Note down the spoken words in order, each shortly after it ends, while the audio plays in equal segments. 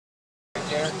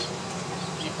there.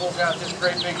 He pulls out this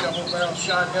great big double-barrel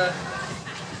shotgun.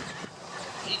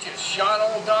 He just shot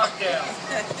old Doc down.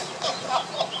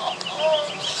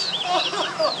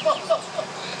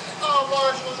 Oh,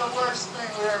 Marshall was the worst thing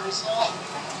we ever saw.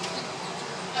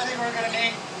 I think we're going to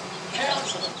need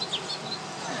counseling.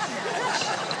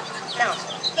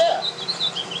 Counseling? Yeah.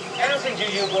 Counseling do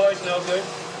you boys no good?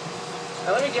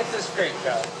 Now let me get this straight,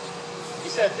 fellas. You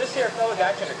said this here fellow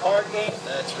got you in a card game?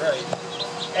 That's right.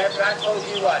 After I told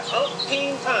you what,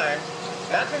 umpteen times,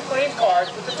 not to be playing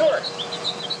cards with the tourists.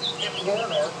 It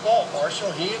weren't our fault,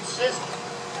 Marshall. He insisted.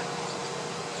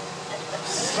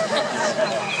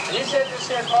 And you said this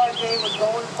here card game was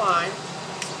going fine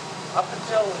up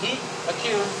until he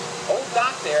accused old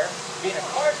Doc there of being a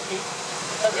card thief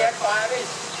because he had 5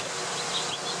 aces.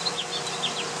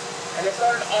 And they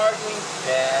started arguing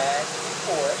back and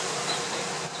forth.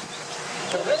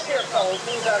 So this here fellow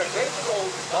pulls out a great big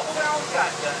old double-barrel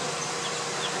shotgun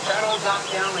and shot old Doc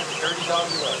down like the dirty dog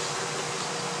he was.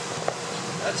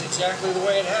 That's exactly the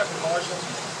way it happened, Marshall.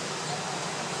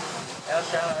 Now,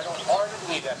 Sean, I don't hardly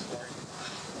believe that story.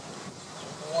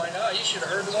 Why not? You should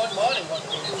have heard the one Monty wanted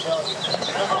me to tell you.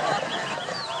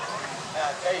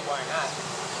 I'll tell you why not.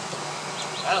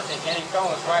 I don't think any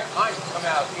fellow's right mind can come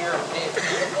out here on a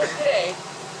beautiful day in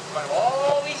front of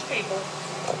all these people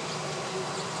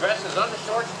dressed as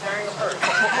undershorts and carrying a purse.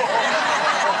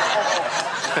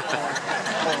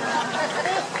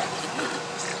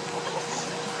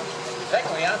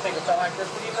 Secondly, I don't think a fellow like this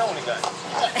would even own a gun.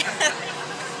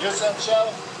 You know something,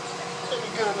 Shadow? Take a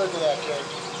good look at that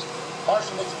character.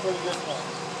 Marshall makes a pretty good point.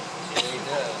 Yeah, he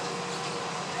does.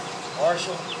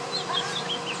 Marshall,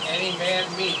 Any man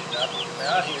mean enough to come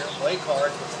out here and play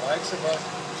cards with the likes of us,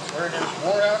 wearing those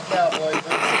wore-out cowboy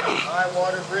boots and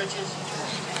high-water britches.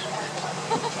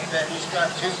 You bet he's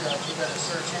got 2 guns. You better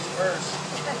search his purse.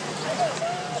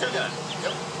 2 guns.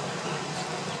 Yep.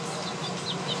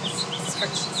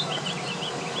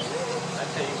 I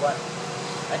tell you what,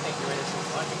 I think you're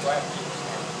innocent bunch of grabbers.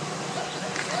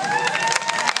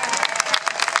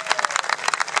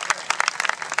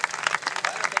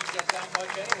 I don't think he gets that much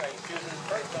anyway. He's choosing his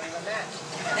purse, don't even match.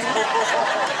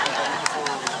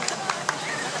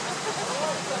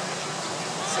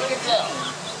 So you can tell.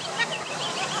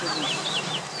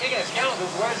 Speaking of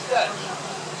scoundrels, where's Dutch?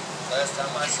 Last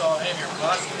time I saw him, your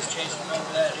boss was chasing him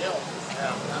over that hill.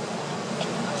 Yeah.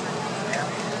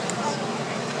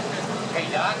 Hey,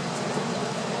 Doc.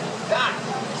 Doc.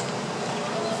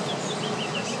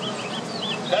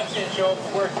 Dutch didn't show up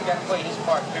for work. You got to play his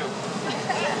part, too.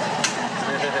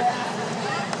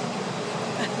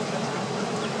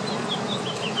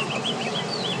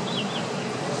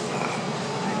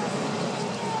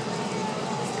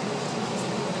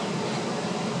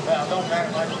 Well, don't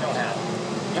matter much, no how.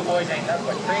 You boys ain't nothing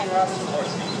but train robbers and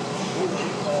horse thieves.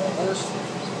 Horse?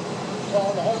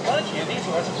 Well, the whole bunch of you, these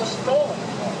horses were stolen.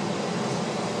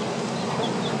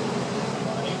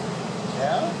 Money?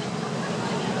 Yeah?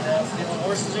 You out stealing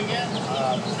horses again?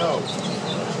 No.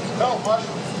 No,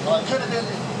 Marshall. Well, I could have been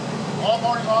all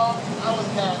morning long. I was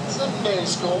at Sunday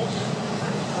school.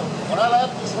 When I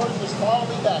left, these horses followed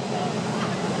me back now.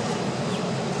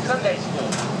 Sunday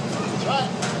school. That's right.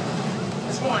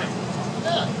 This morning.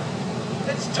 Yeah.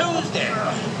 It's Tuesday.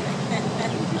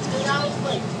 Let's get out of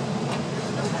late.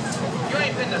 You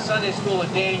ain't been to Sunday school a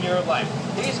day in your life.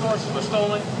 These horses were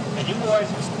stolen, and you boys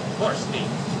are horse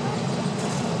thieves.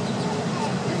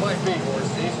 We might be horse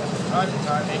thieves, but from time to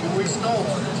time, maybe we stole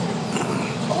horses.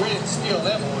 But we didn't steal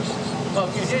them horses. Well,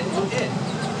 if you did, who did?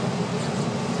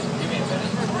 Give me a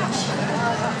minute.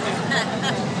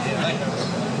 Yeah, I know.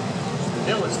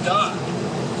 It was Doc.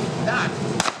 Doc.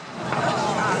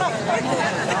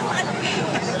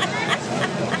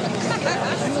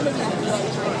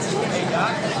 Hey,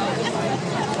 Doc.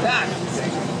 Doc.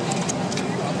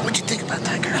 What'd you think about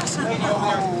that, girls? Hey, you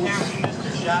over there,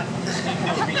 Mr. Shot. Didn't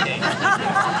do everything.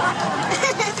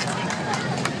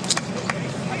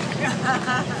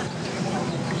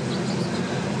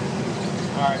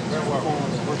 All right, where were we?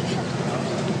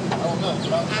 I don't know,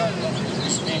 but I'm trying to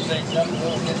speed things up a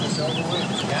little, get this over with.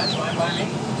 Yeah, that's fine by me.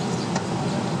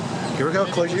 Here we go.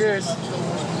 Close your ears.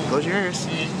 Close your ears.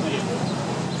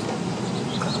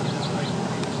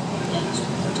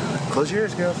 Close your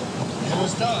ears, girls. It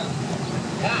was done.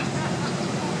 Doc.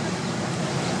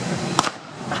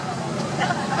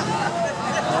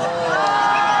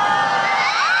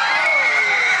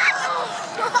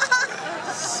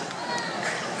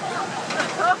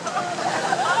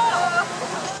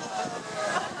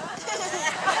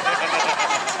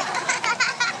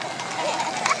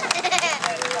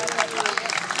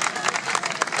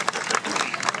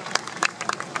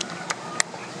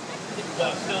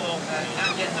 But still, you're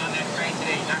not getting on that train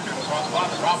today. You're not going to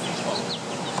bother robbing these folks.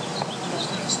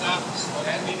 Stop us. Well,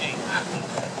 that'd be me.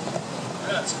 We're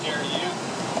not scared of you.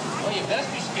 Well, you best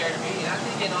be scared of me. You're not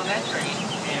going to get on that train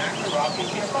and you're not going to rob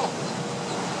these here folks.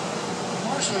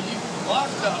 Marshal, you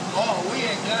locked up. Oh, we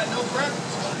ain't got no breakfast.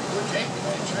 We're taking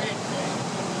that train today.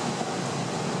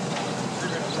 We're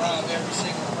going to rob every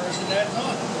single person that's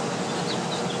on it.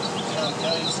 And I'll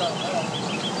tell you something else.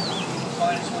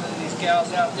 Find us one of these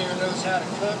gals out there knows how to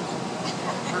cook.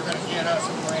 We're going to get us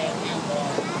a brand new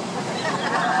bar.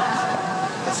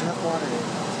 That's enough water.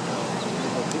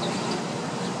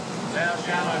 Well,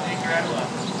 Sean, I think you're out of luck.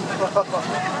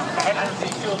 I don't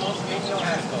think you'll most maybe don't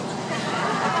have to go.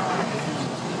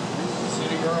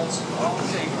 City girls. All the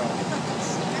city girls.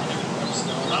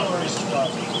 Not worries about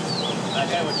me. I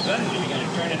tell you what you're going to do. You're going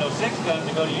to turn in those 6 guns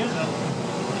and go to using them.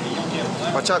 You'll get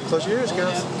one. Watch out, close your ears,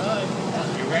 girls.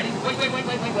 You ready? Wait.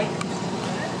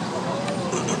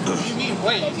 What do you mean,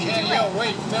 wait? You can't yell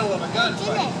wait in the middle of a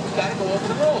gunfight. You got to go over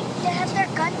the rules. They have their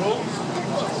gun.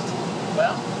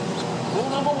 Well, rule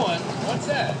number 1. What's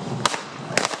that?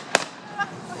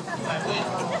 I win.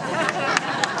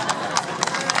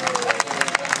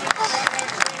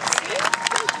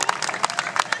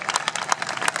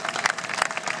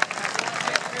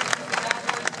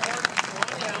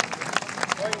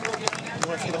 You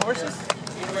want to see the horses?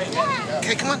 Yeah.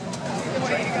 Okay, come on.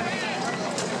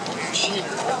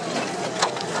 Cheater.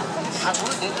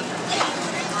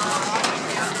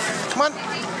 Come on.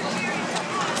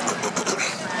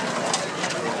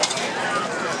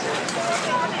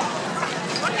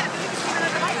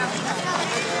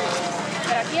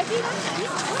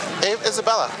 Hey,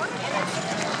 Isabella.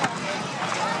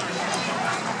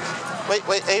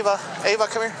 Wait, Ava. Ava,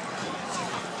 come here.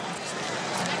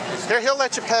 Here, he'll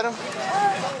let you pet him.